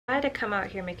I had to come out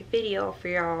here and make a video for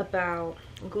y'all about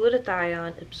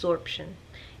glutathione absorption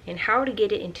and how to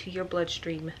get it into your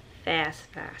bloodstream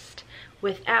fast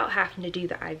without having to do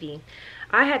the IV.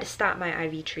 I had to stop my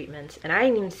IV treatments and I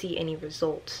didn't even see any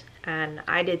results, and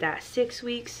I did that 6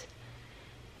 weeks.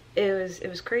 It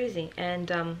was crazy.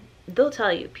 And they'll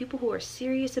tell you, people who are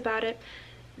serious about it,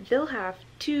 they'll have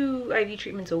 2 IV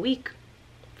treatments a week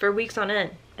for weeks on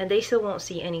end and they still won't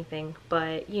see anything.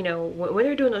 But you know, when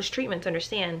they're doing those treatments,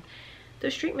 understand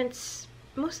those treatments,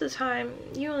 most of the time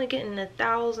you're only getting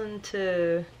 1,000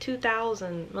 to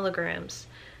 2,000 milligrams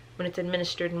when it's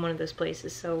administered in one of those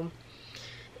places. So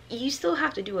you still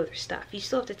have to do other stuff. You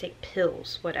still have to take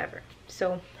pills, whatever.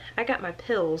 So I got my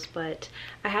pills, but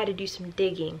I had to do some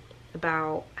digging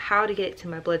about how to get it to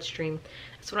my bloodstream.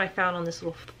 That's what I found on this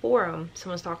little forum.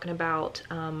 Someone's talking about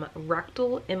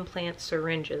rectal implant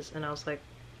syringes, and I was like,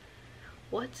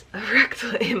 what's a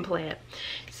rectal implant?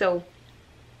 So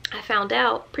I found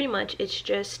out pretty much it's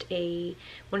just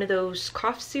one of those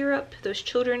cough syrup, those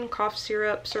children cough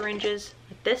syrup syringes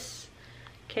like this,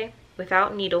 okay,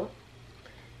 without needle.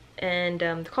 And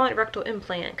they're calling it rectal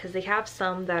implant because they have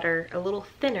some that are a little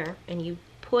thinner, and you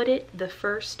put it the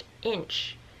first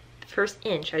inch.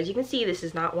 As you can see, this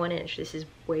is not 1 inch, this is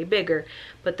way bigger,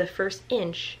 but the first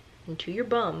inch into your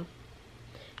bum,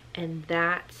 and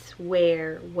that's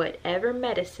where whatever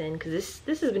medicine, because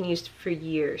this has been used for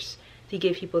years to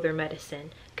give people their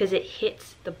medicine, because it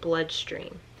hits the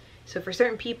bloodstream. So for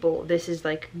certain people this is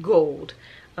like gold.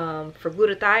 For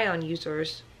glutathione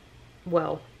users,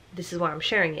 well, this is why I'm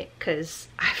sharing it, because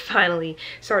I finally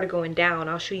started going down.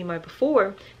 I'll show you my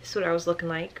before. This is what I was looking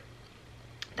like.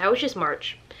 That was just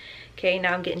March. Okay,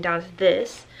 now I'm getting down to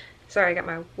this. Sorry, I got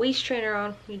my waist trainer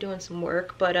on. You're doing some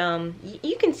work, but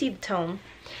you can see the tone.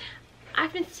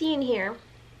 I've been seeing here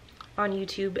on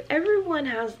YouTube, everyone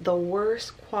has the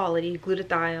worst quality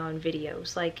glutathione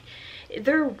videos. Like,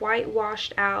 they're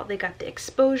whitewashed out, they got the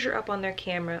exposure up on their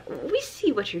camera. We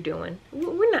see what you're doing.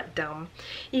 We're not dumb.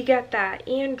 You got that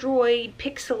Android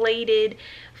pixelated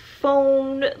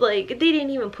phone, like they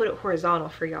didn't even put it horizontal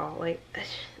for y'all. Like,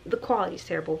 the quality's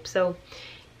terrible. So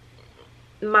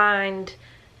mind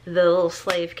the little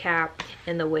slave cap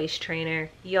and the waist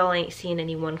trainer. Y'all ain't seen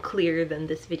anyone clearer than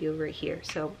this video right here,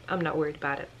 so I'm not worried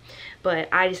about it. But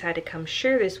I just had to come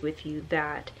share this with you,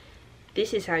 that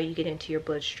this is how you get into your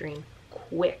bloodstream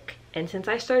quick. And since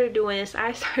I started doing this,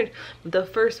 the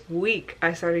first week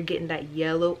I started getting that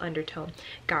yellow undertone.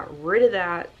 Got rid of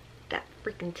that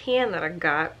freaking tan that I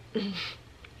got.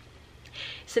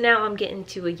 So now I'm getting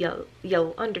to a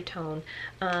yellow undertone.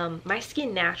 My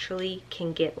skin naturally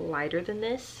can get lighter than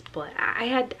this, but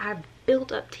I've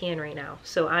built up tan right now,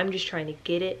 so I'm just trying to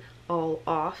get it all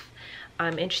off.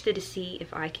 I'm interested to see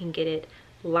if I can get it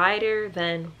lighter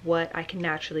than what I can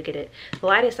naturally get it. The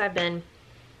lightest I've been,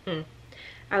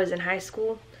 I was in high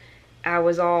school. I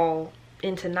was all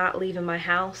into not leaving my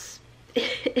house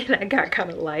and I got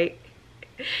kind of light.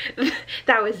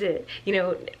 That was it. You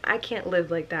know, I can't live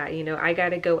like that. You know, I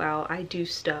gotta go out, I do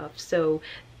stuff. So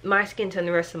my skin tone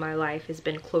the rest of my life has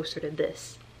been closer to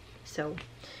this. So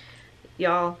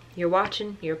y'all, you're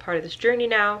watching, you're a part of this journey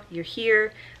now, you're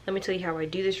here. Let me tell you how I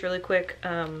do this really quick.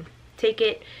 Take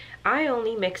it, I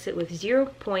only mix it with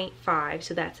 0.5,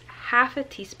 so that's half a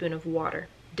teaspoon of water,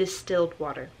 distilled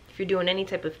water. If you're doing any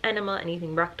type of enema,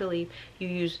 anything rectally, you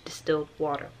use distilled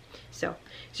water. So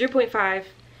 0.5,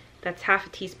 that's half a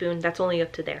teaspoon. That's only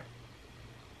up to there.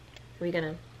 We're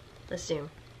gonna assume.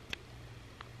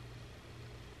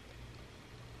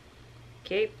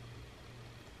 Okay,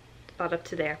 about up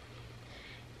to there.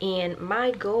 And my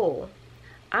goal,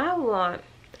 I want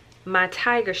my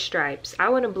tiger stripes. I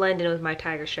want to blend in with my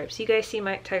tiger stripes. You guys see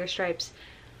my tiger stripes?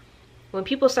 When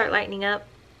people start lightening up,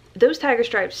 those tiger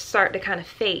stripes start to kind of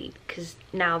fade, because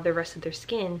now the rest of their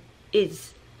skin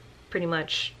is pretty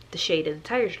much the shade of the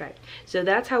tiger stripe. So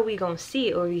that's how we gonna see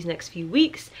it over these next few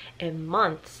weeks and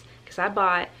months, because I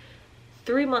bought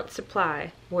 3 months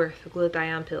supply worth of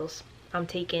glutathione pills. I'm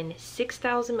taking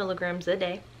 6,000 milligrams a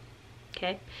day.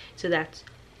 Okay, so that's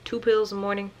 2 pills in the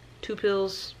morning, 2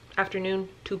 pills afternoon,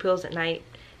 2 pills at night.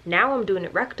 Now I'm doing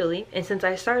it rectally, and since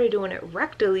I started doing it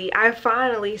rectally, I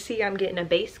finally see I'm getting a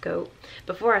base coat.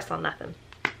 Before I saw nothing.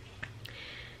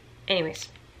 Anyways,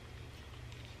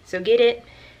 so get it,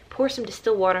 pour some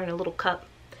distilled water in a little cup,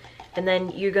 and then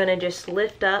you're gonna just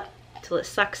lift up till it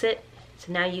sucks it.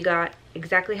 So now you got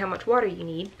exactly how much water you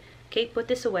need. Okay, put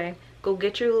this away. Go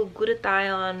get your little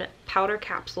glutathione powder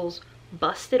capsules,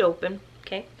 bust it open.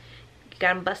 Okay, you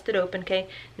got them busted open. Okay,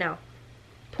 now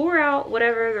pour out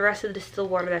whatever the rest of the distilled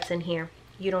water that's in here.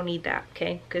 You don't need that,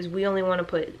 okay, because we only want to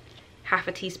put half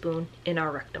a teaspoon in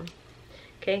our rectum.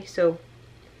 Okay, so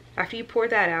after you pour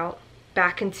that out,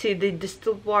 back into the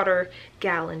distilled water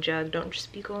gallon jug. Don't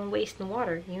just be going wasting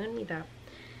water. You don't need that.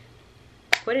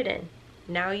 Put it in.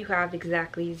 Now you have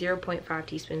exactly 0.5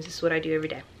 teaspoons. This is what I do every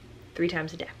day, 3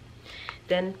 times a day.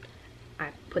 Then I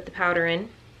put the powder in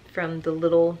from the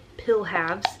little pill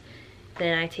halves.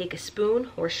 Then I take a spoon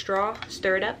or straw,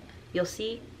 stir it up. You'll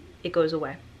see it goes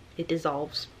away. It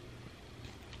dissolves.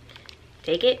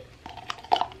 Take it,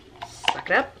 suck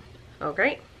it up.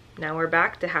 Okay, now we're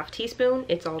back to half teaspoon.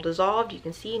 It's all dissolved. You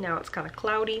can see now it's kind of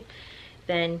cloudy.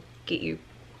 Then get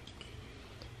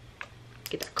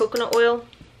that coconut oil,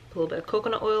 put a little bit of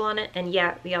coconut oil on it. And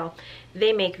yeah, y'all,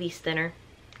 they make these thinner,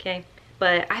 okay?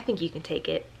 But I think you can take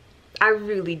it. I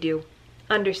really do.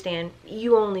 Understand,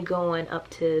 you only going up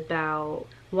to about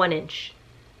 1 inch.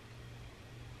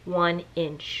 1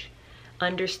 inch.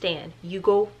 Understand, you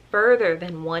go further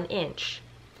than 1 inch.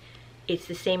 It's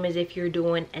the same as if you're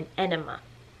doing an enema.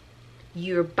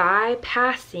 You're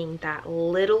bypassing that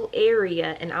little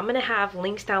area, and I'm gonna have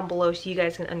links down below so you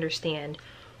guys can understand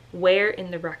where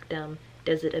in the rectum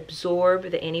does it absorb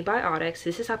the antibiotics.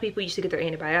 This is how people used to get their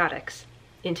antibiotics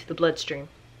into the bloodstream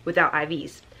without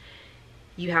IVs.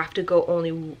 You have to go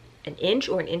only 1 inch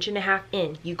or 1.5 inches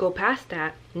in. You go past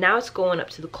that, now it's going up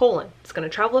to the colon. It's going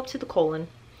to travel up to the colon,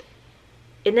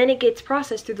 and then it gets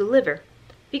processed through the liver.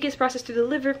 If it gets processed through the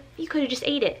liver, you could have just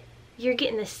ate it. You're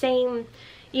getting the same,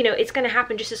 you know, it's going to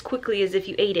happen just as quickly as if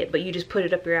you ate it, but you just put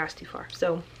it up your ass too far.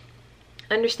 So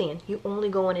understand, you only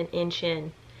going 1 inch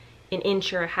in, 1.5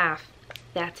 inches.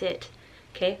 That's it.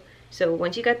 Okay, so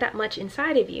once you got that much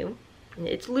inside of you, and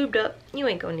it's lubed up, you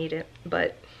ain't gonna need it.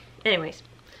 But anyways,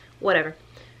 whatever.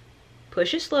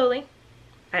 Push it slowly.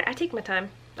 I take my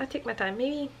time. I take my time,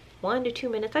 maybe 1 to 2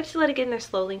 minutes. I just let it get in there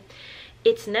slowly.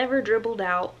 It's never dribbled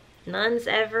out. None's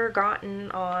ever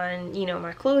gotten on, you know,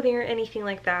 my clothing or anything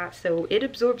like that. So it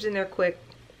absorbs in there quick.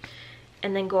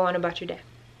 And then go on about your day.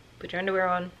 Put your underwear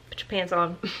on, put your pants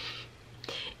on.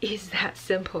 It's that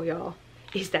simple, y'all.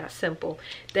 It's that simple.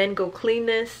 Then go clean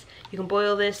this. You can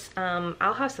boil this.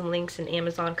 I'll have some links in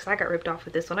Amazon because I got ripped off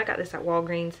with this one. I got this at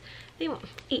Walgreens. They want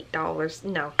 $8.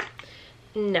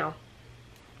 No.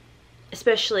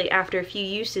 Especially after a few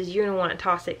uses, you're gonna want to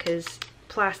toss it because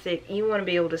plastic, you want to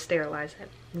be able to sterilize it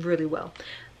really well.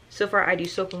 So far I do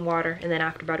soap and water, and then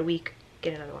after about a week,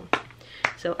 get another one.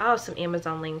 So I'll have some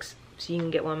Amazon links so you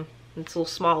can get one that's a little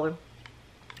smaller.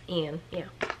 And yeah,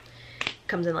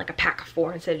 comes in like a pack of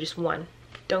 4 instead of just 1.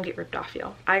 Don't get ripped off,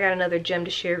 y'all. I got another gem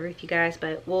to share with you guys,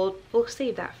 but we'll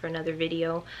save that for another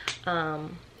video.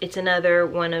 It's another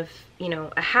one of, you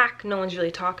know, a hack no one's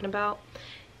really talking about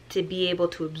to be able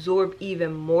to absorb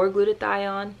even more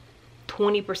glutathione,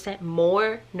 20%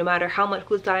 more. No matter how much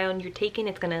glutathione you're taking,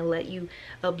 it's gonna let you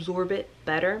absorb it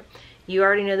better. You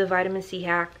already know the vitamin C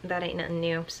hack. That ain't nothing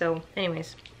new. So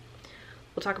anyways,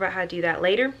 we'll talk about how to do that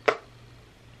later.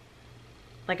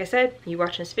 Like I said, you're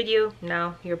watching this video,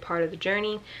 now you're part of the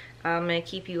journey. I'm going to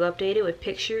keep you updated with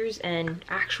pictures and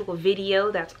actual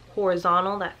video that's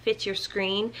horizontal, that fits your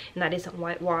screen, and that isn't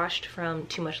whitewashed from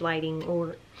too much lighting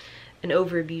or an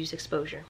overabused exposure.